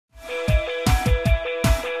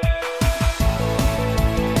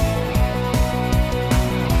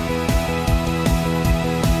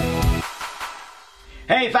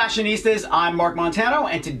Hey fashionistas, I'm Mark Montano,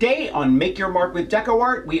 and today on Make Your Mark with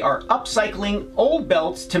DecoArt, we are upcycling old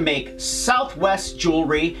belts to make Southwest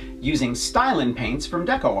jewelry using Stylin paints from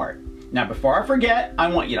DecoArt. Now before I forget, I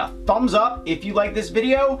want you to thumbs up if you like this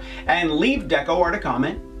video and leave DecoArt a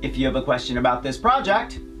comment if you have a question about this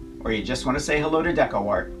project or you just want to say hello to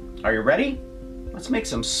DecoArt. Are you ready? Let's make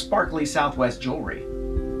some sparkly Southwest jewelry.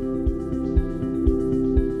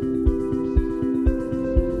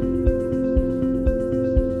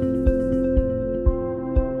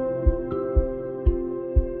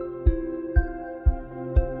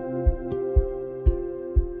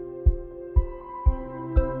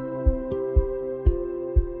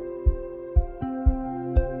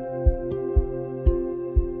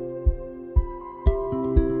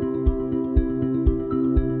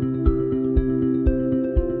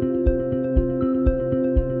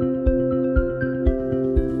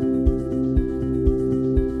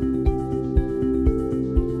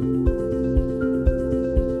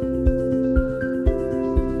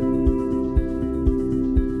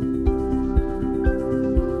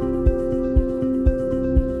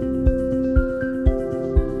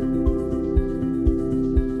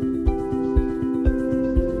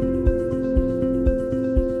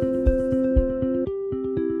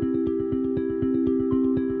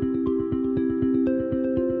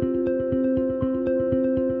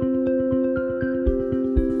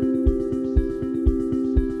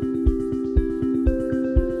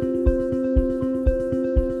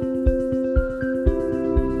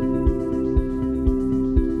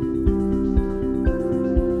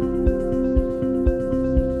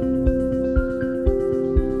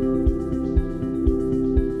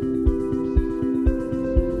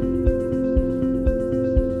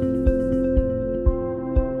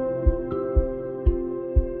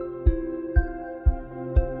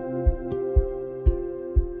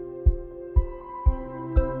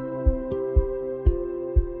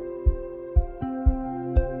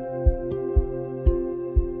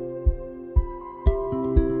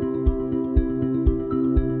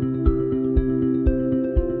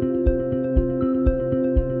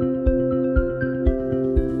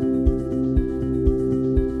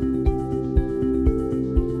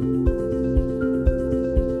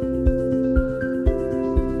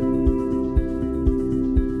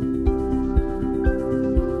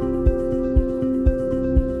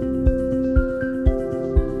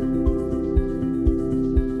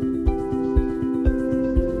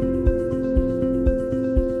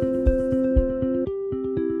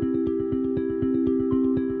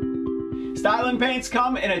 Stylin paints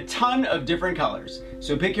come in a ton of different colors,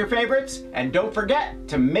 so pick your favorites and don't forget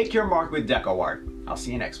to make your mark with DecoArt. I'll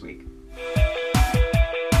see you next week.